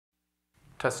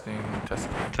Testing,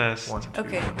 testing. Test. 1, 2,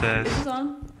 Okay. 1, Test. This is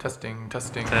on. testing,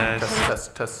 testing, Test.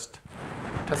 test, test, test.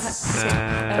 Test, Test.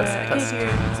 test, test. Here.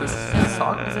 Is this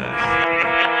on? Is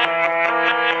it?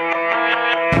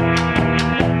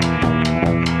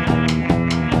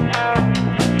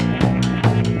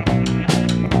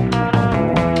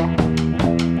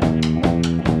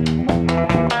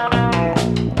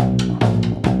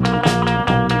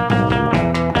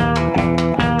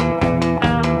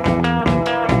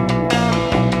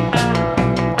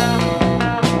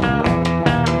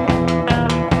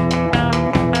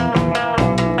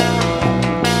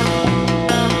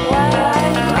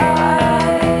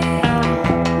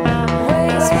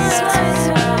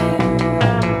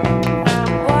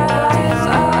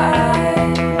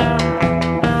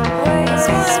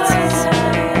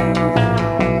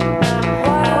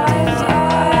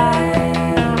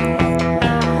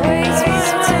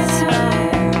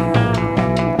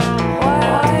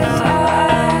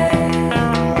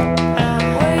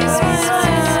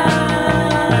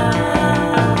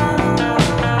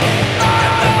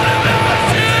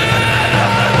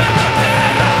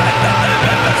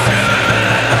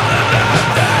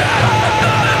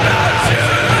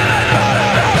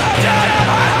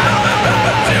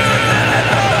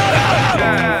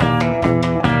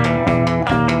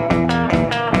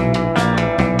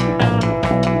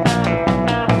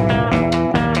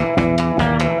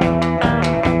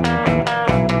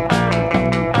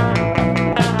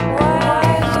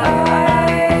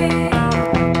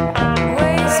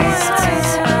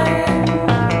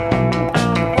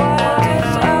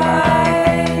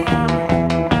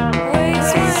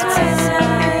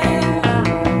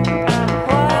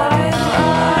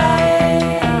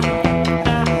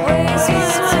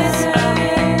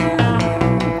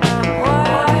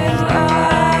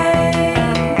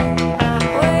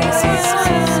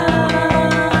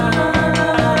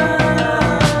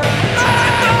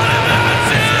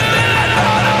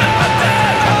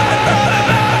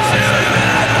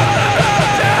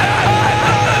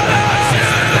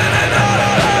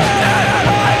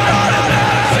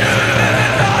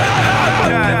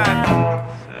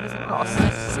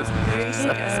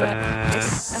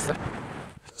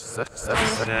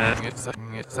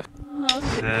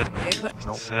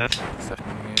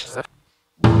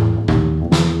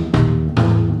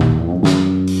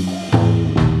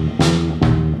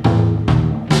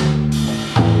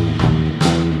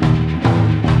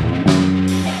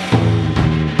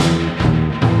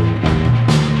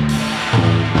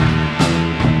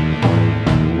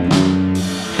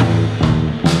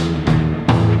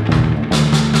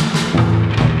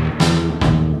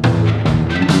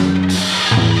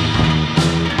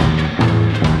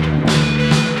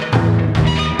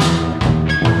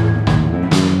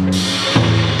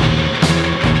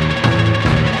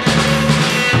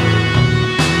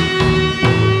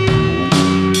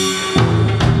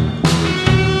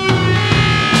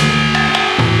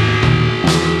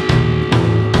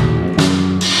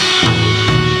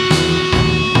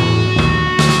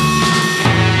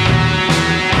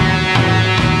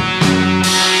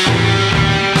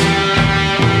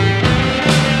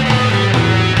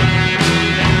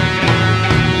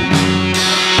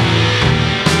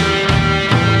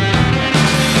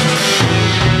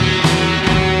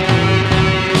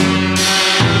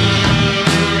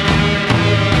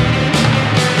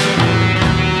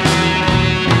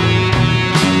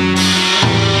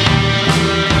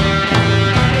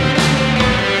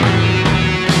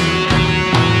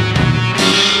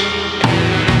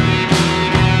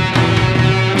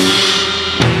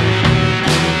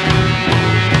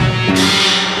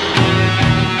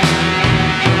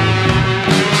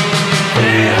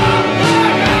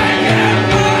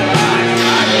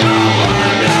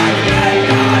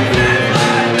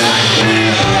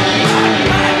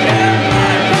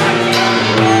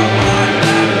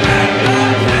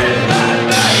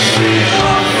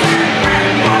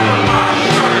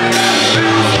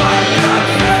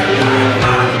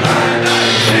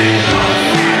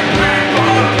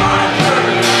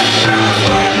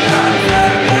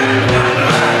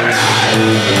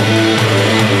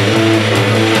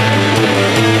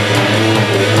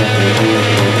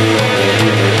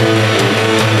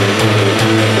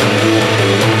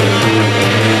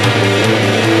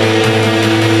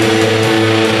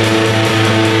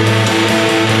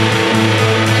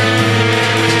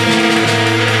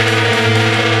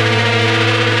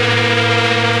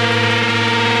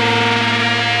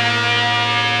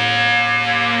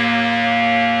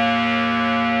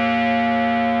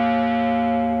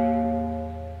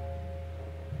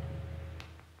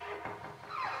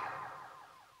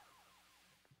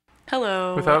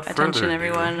 Without attention, further ado,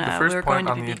 everyone. the first We're point going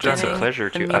to on be the beginning agenda. It's a pleasure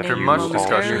the to meeting After much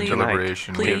discussion and momentarily.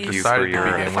 deliberation, we have Please, decided to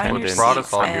begin with find what your brought us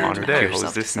seats all here and today. help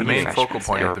yourself this to The some main meeting. focal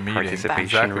point Your of the meeting is participation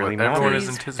exactly really what everyone matters. is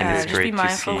It anticipating. is just great be to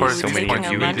mindful see Of course, so these many points of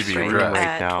do you need to be in addressed,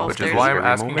 right now. which is This why I'm very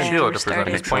asking moment. Sheila to present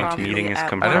And this this point to meeting you. is I know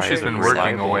comprised she's of been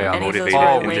working reliable, away on motivated this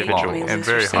all week individuals. long and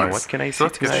very And hard. what can I So say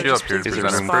let's to get that? Sheila up here to This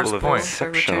present room her first full of point.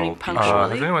 exceptional people.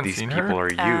 Has anyone These seen people her?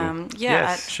 are you.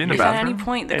 Yes. She in the If at bathroom? any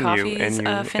point the And coffee you, is and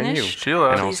you, and you. finished,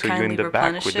 Sheila. And please also you in kindly the back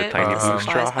replenish with the it. tiny blue Supplies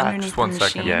straw hat. underneath Just one the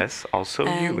second. machine. Yes, also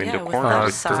you And in yeah, the with corner that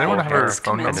with does anyone aside, have her let's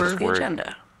phone commence number? with the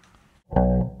agenda.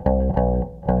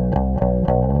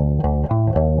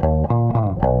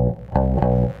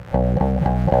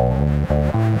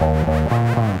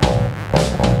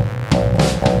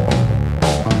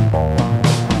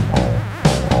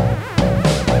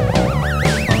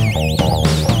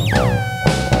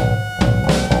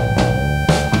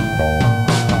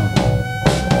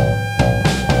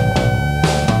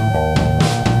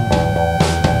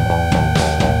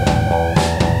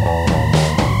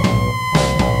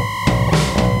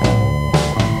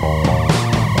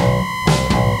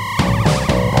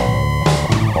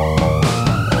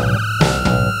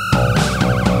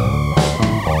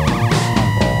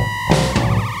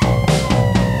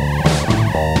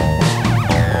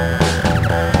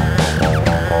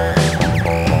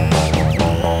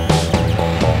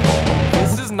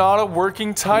 This is not a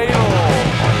working title.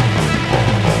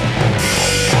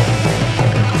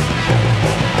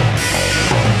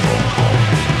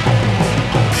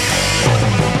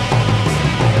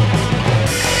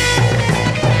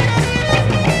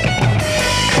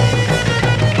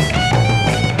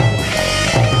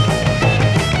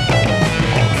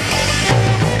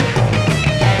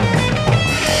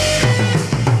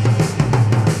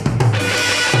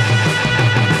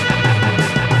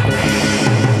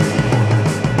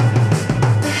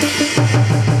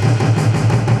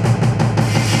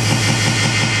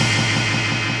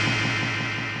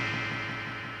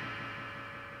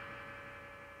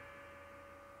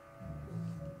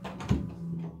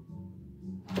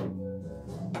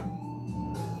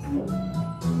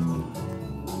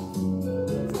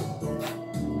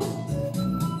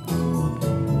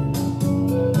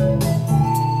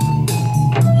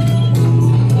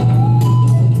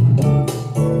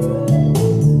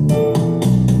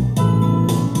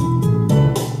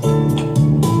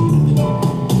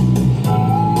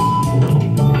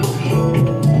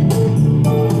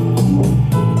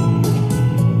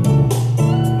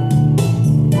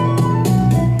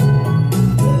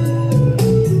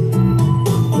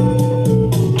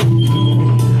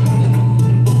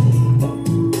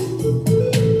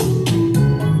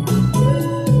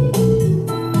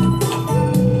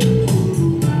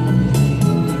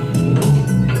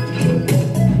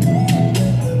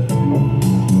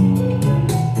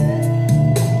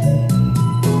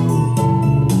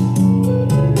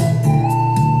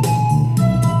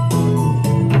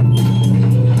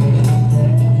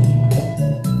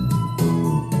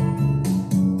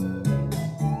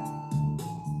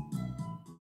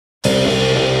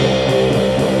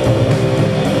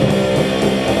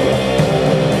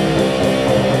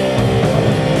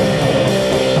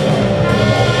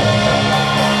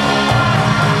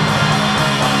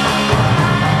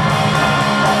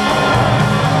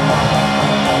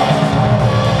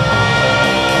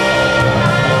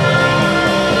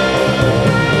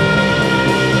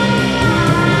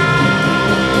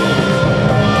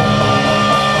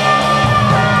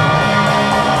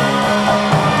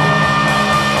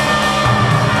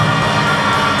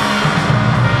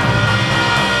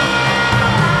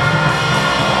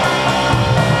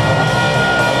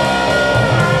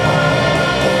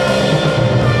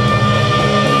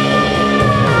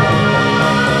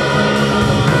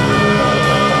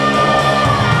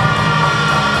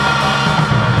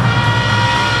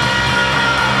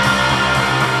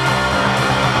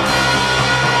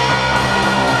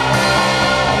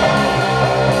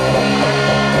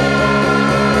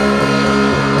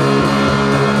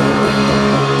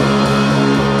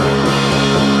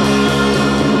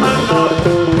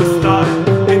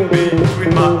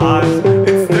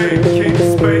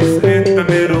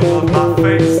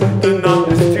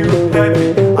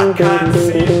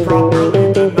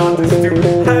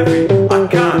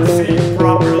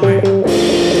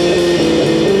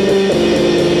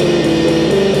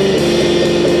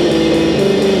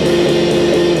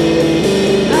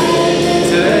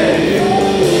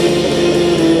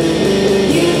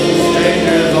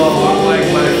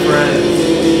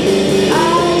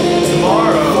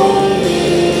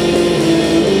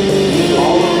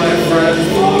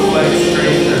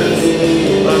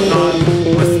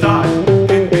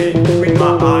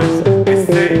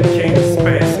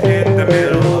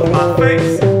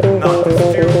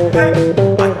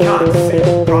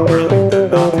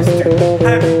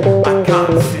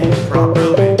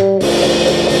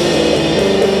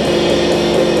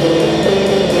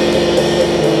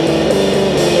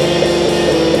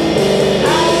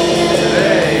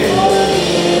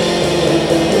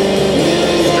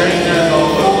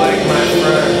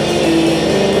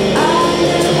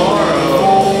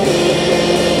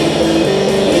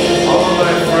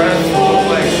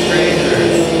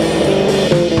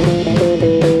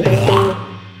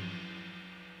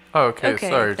 Okay,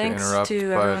 sorry to thanks interrupt,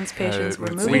 to but everyone's patience. We're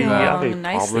it moving seems that along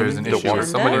nicely. there's an with the issue. agenda.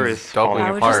 Somebody is doubling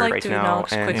I would just apart like to right now,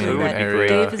 acknowledge and quickly so it would that be area.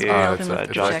 Dave has been great helping if with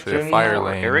the It's actually a projector. fire or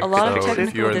lane. Eric A lot of could So fix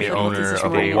if it, you're technical the maybe difficulties owner this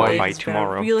of morning. a Dave white has been a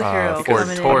tomorrow. real hero Ford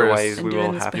coming in Taurus, Otherwise, we and will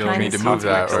doing this have to behind you'll need the to scenes move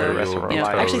that work. or So, rest of you'll our be you know,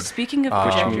 lives. actually, towed. speaking of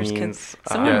which projectors, could means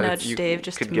someone yeah, nudge you Dave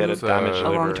just could to get move a damaged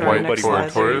along liver. to our white next Ford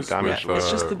slide? Taurus Damaged with liver.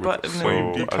 It's just the with button flame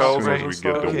and decals decals on on it. the we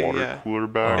get the okay, water yeah. cooler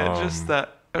back, Yeah, just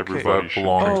that. Okay. everybody Does that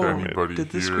belong should to join anybody it. Did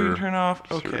the here? screen turn off?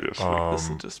 Okay. Seriously. This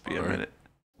will just be a alright.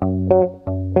 minute.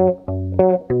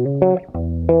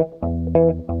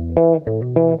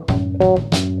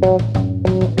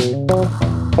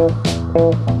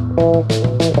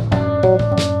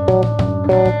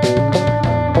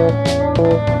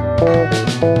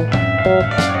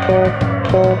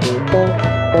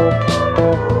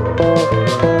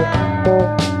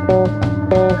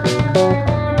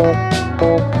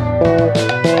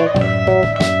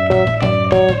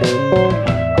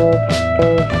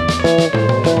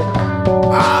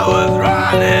 I was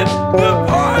riding the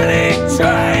party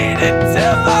train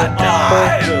until I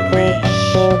died.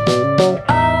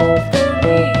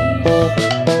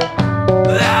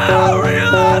 Then I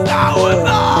realized I was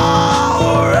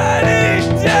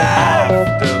already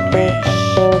dead.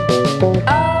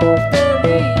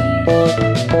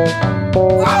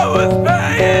 I was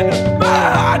paying my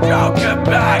hydro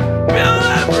back bill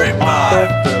every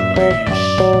month.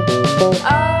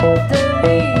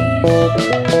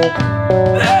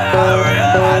 Then I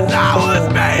realized I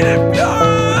was made of pure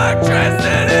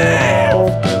electricity.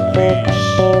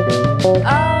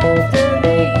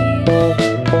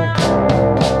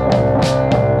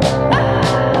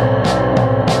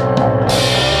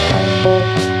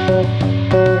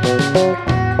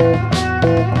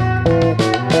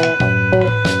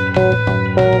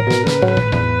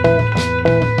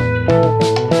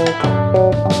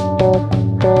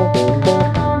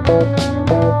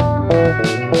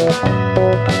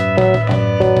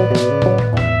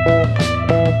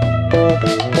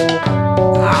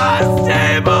 I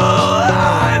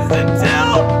stabilized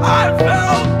until I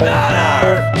felt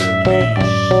better.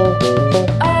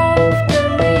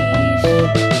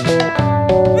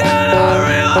 Then I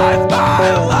realized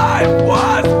my life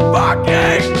was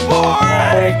fucking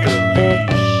boring.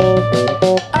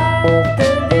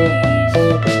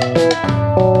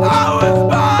 I was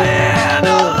buying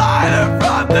a lighter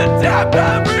from the tap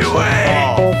every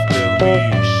week.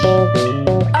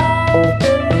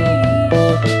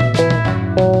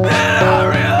 Then I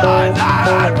realized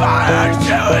I had fire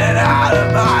shooting out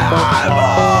of my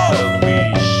eyeballs.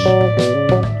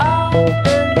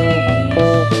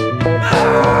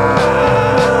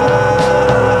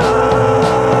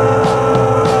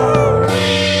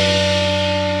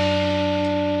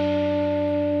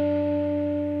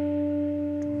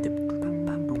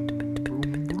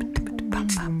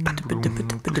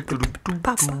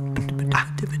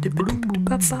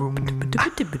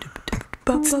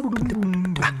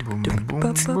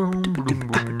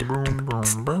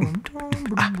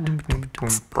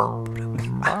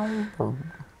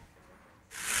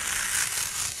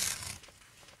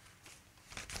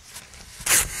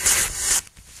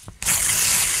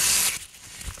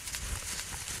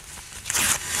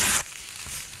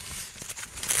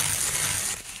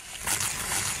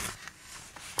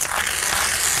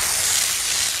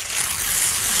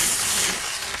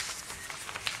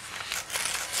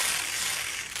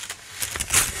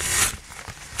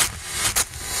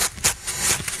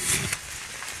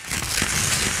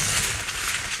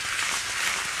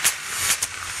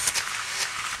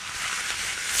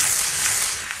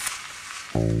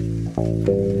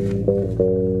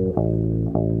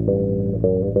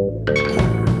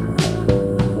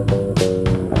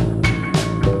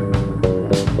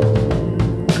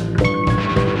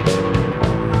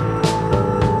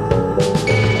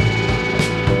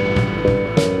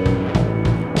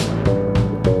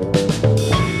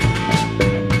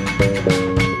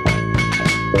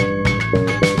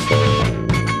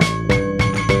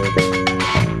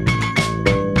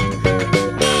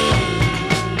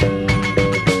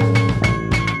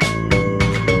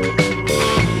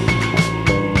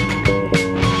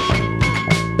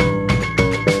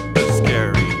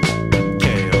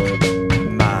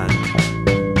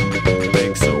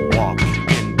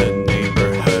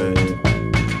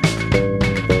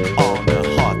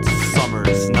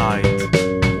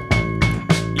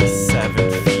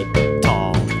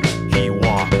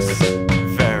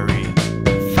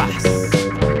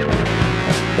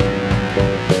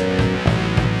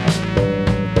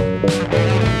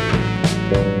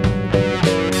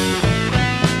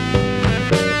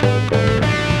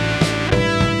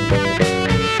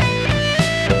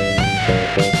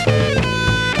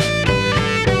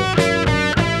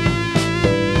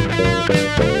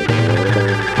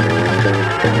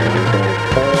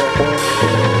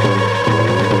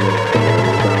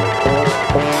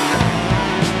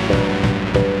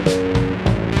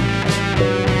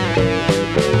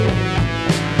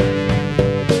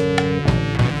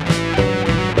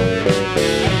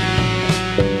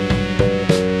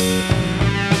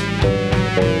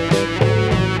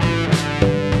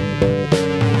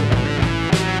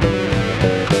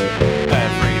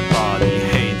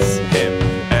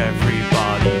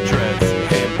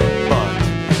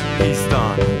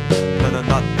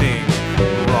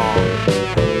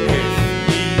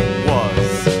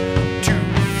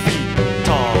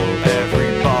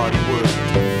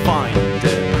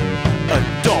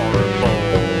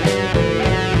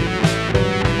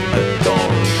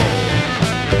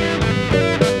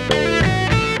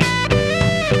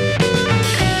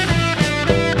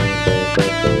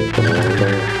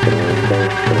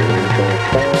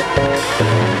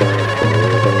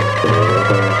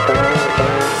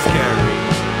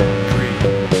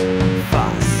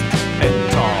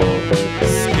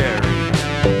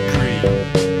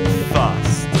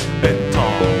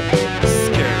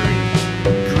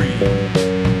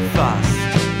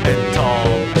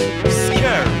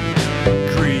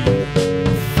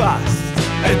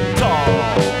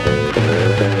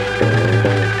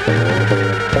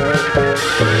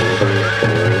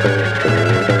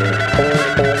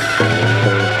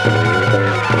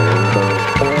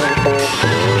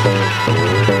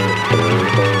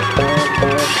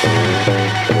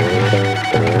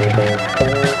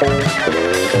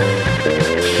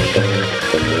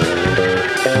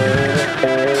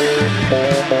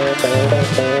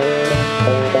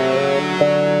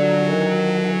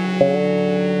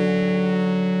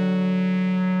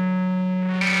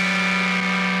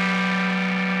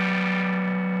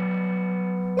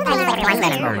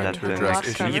 Government to address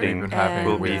issues we've been having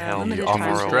will be with held the office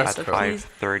tomorrow dress at code.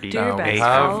 5:30 Now, we a.m.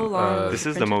 have This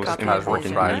is the most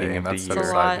important Friday, meeting of and the that's year,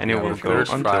 set and it will aside go the third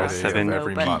until Friday of 7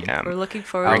 every month. p.m. We're looking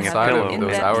forward Bring to a Outside pillow, of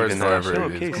those in-depth hours, even though however, it's it is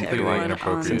okay to completely do it,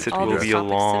 inappropriate since it to will discuss be a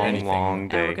long, anything long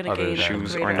day. other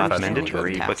Shoes than are not professionalism.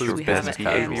 mandatory, but your We best have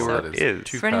behavior that is,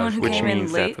 too For anyone who which came in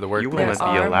means that late, for the work you will there not be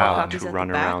are more allowed copies to at run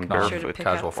the back. around Be sure to barefoot pick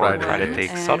Casual up Friday. or try to one take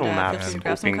and, subtle feel naps, free to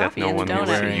grab some hoping that coffee. no And one don't will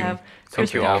worry, see we you. have Thank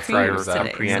Krispy you all Kreme Fridays that today,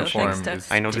 comprehension. so thanks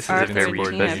to I know this is a our very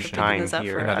 13 busy for time picking this up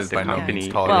here for That us. is at the by no company, means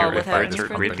and tolerated your Well, without efforts any are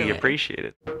further greatly delay.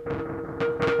 appreciated.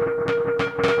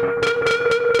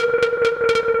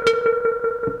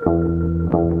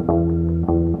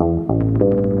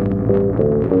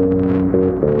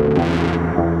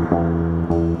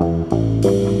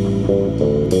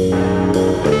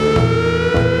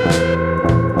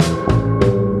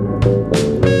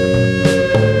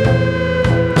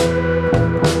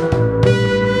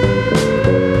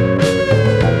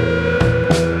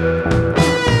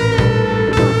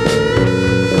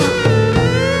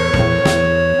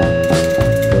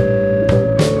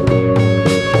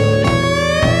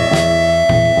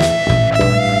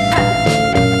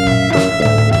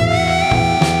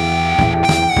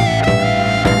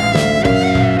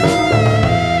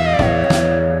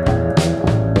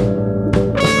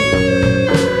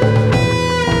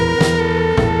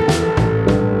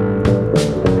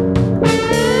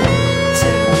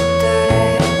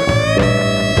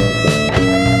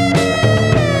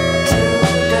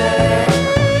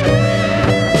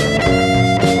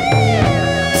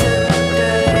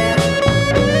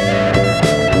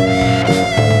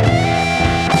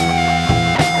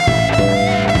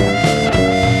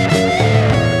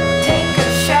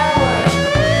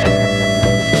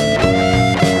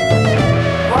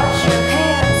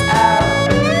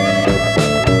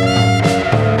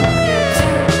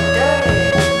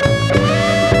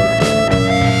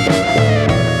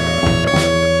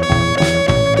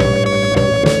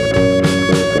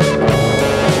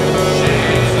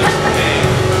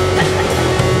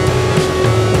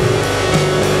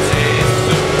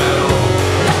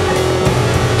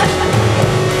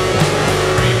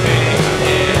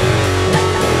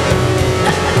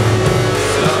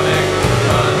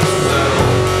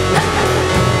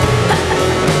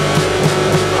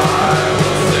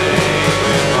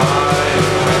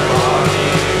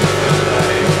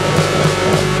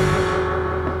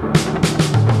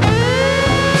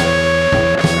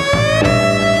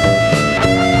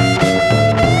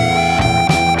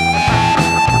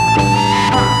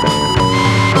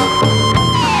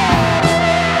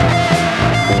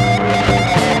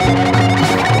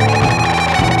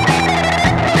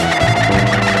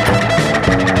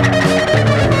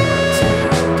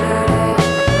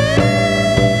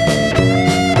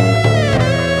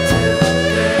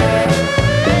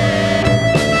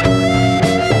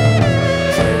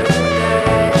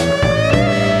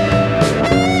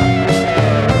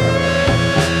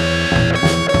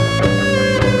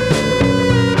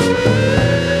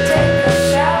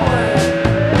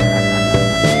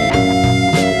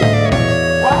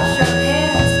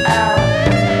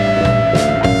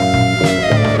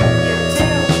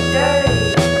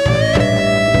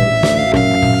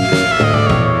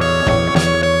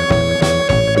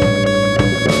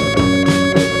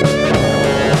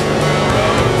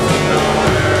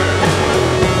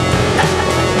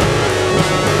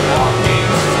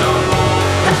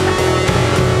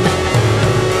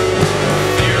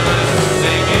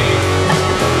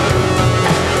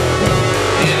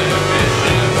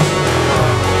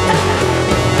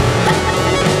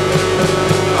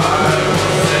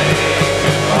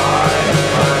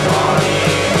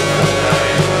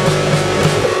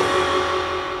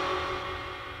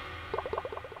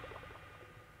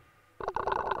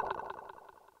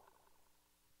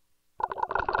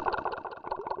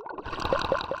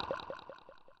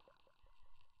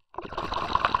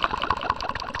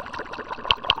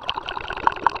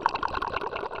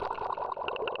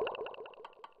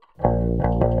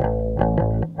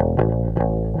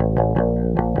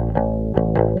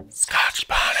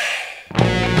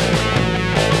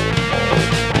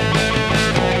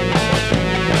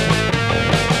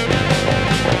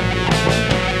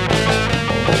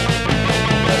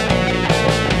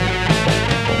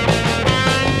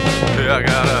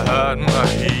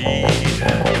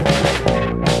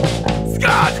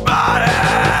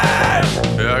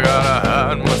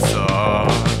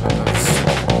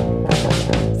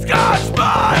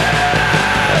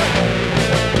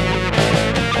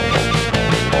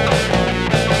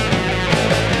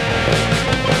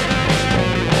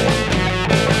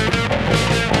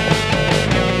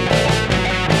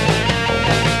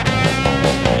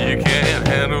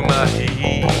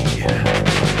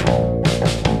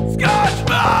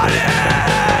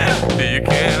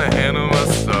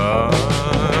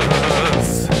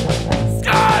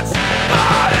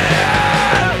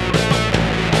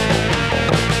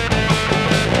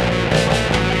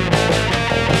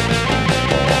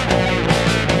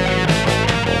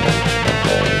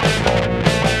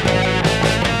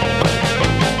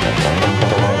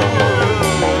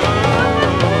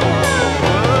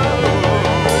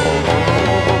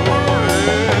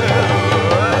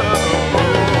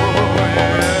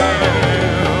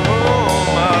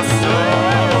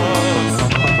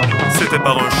 C'était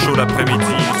par un chaud l'après-midi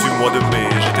du mois de mai.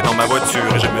 J'étais dans ma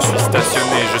voiture et je me suis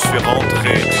stationné. Je suis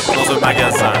rentré dans un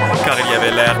magasin car il y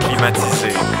avait l'air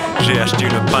climatisé. J'ai acheté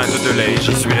une pinte de lait,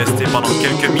 j'y suis resté pendant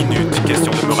quelques minutes,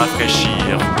 question de me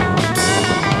rafraîchir.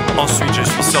 Ensuite je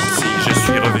suis sorti, je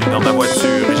suis revenu dans ma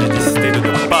voiture et j'ai décidé de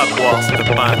ne pas boire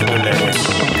cette pinte de lait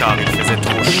car il faisait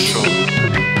trop chaud.